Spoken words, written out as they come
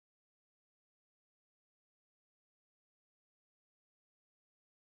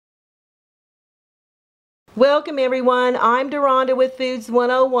Welcome everyone, I'm Deronda with Foods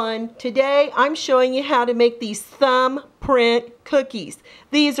 101. Today I'm showing you how to make these thumbprint cookies.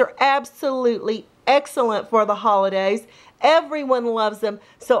 These are absolutely excellent for the holidays. Everyone loves them,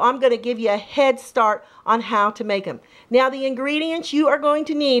 so I'm going to give you a head start on how to make them. Now the ingredients you are going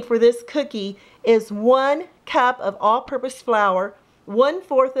to need for this cookie is 1 cup of all-purpose flour,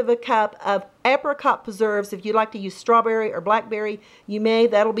 1/4 of a cup of apricot preserves. If you'd like to use strawberry or blackberry, you may.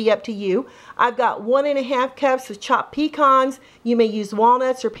 That'll be up to you. I've got 1½ cups of chopped pecans. You may use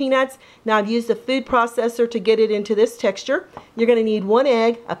walnuts or peanuts. Now I've used a food processor to get it into this texture. You're going to need 1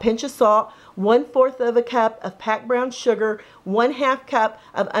 egg, a pinch of salt, 1/4 of a cup of packed brown sugar, 1/2 cup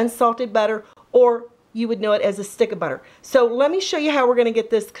of unsalted butter, or you would know it as a stick of butter. So let me show you how we're going to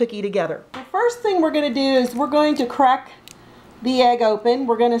get this cookie together. The first thing we're going to do is we're going to crack the egg open.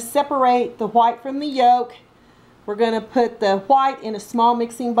 We're going to separate the white from the yolk. We're going to put the white in a small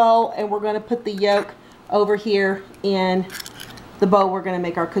mixing bowl, and we're going to put the yolk over here in the bowl we're going to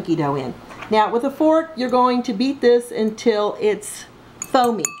make our cookie dough in. Now with a fork, you're going to beat this until it's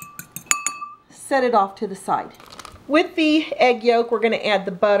foamy. Set it off to the side. With the egg yolk, we're going to add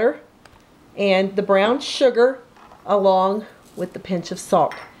the butter and the brown sugar along with the pinch of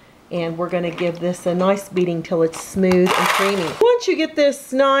salt. And we're going to give this a nice beating till it's smooth and creamy. Once you get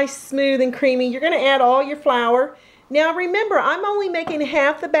this nice, smooth and creamy, you're going to add all your flour. Now remember, I'm only making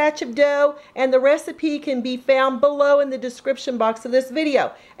half the batch of dough, and the recipe can be found below in the description box of this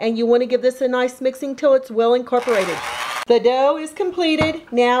video. And you want to give this a nice mixing till it's well incorporated. The dough is completed.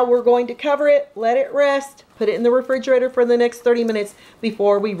 Now we're going to cover it, let it rest, put it in the refrigerator for the next 30 minutes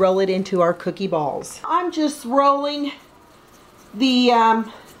before we roll it into our cookie balls. I'm just rolling the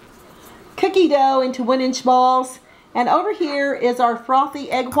cookie dough into 1-inch balls, and over here is our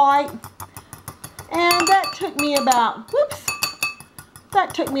frothy egg white, and that took me about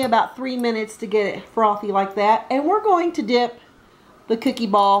 3 minutes to get it frothy like that. And we're going to dip the cookie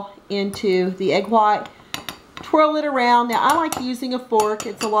ball into the egg white, twirl it around. Now I like using a fork,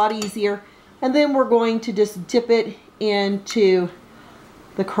 it's a lot easier, and then we're going to just dip it into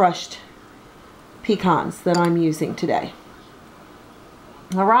the crushed pecans that I'm using today.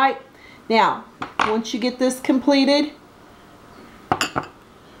 All right. Now, once you get this completed,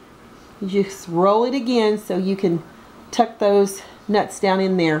 you just roll it again so you can tuck those nuts down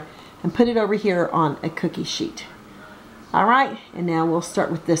in there and put it over here on a cookie sheet. All right, and now we'll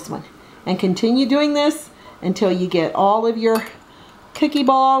start with this one. And continue doing this until you get all of your cookie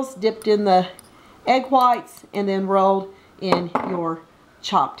balls dipped in the egg whites and then rolled in your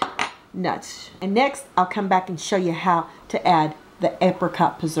chopped nuts. And next, I'll come back and show you how to add the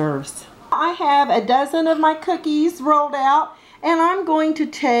apricot preserves. I have a dozen of my cookies rolled out, and I'm going to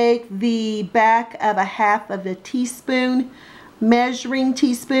take the back of a half of a teaspoon, measuring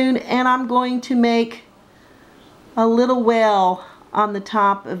teaspoon, and I'm going to make a little well on the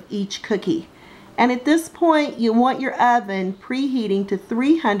top of each cookie. And at this point, you want your oven preheating to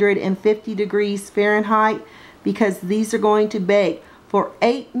 350 degrees Fahrenheit, because these are going to bake for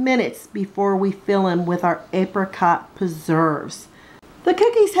 8 minutes before we fill them with our apricot preserves. The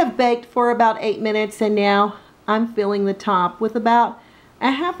cookies have baked for about 8 minutes, and now I'm filling the top with about a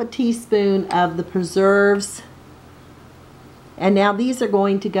half a teaspoon of the preserves. And now these are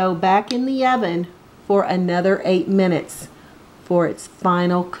going to go back in the oven for another 8 minutes for its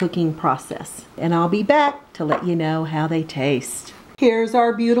final cooking process. And I'll be back to let you know how they taste. Here's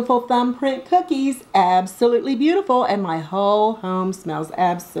our beautiful thumbprint cookies. Absolutely beautiful, and my whole home smells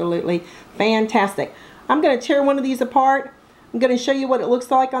absolutely fantastic. I'm going to tear one of these apart. I'm going to show you what it looks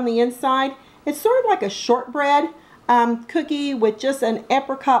like on the inside. It's sort of like a shortbread cookie with just an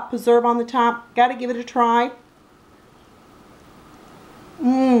apricot preserve on the top. Got to give it a try.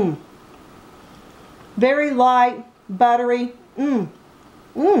 Very light, buttery.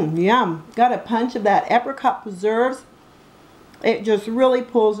 Yum. Got a punch of that apricot preserves. It just really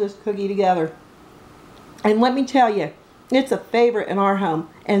pulls this cookie together. And let me tell you, it's a favorite in our home,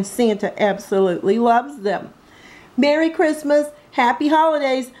 and Santa absolutely loves them. Merry Christmas, Happy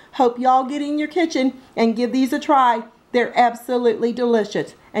Holidays. Hope y'all get in your kitchen and give these a try. They're absolutely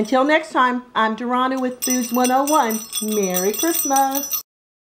delicious. Until next time, I'm Deronda with Foods 101. Merry Christmas.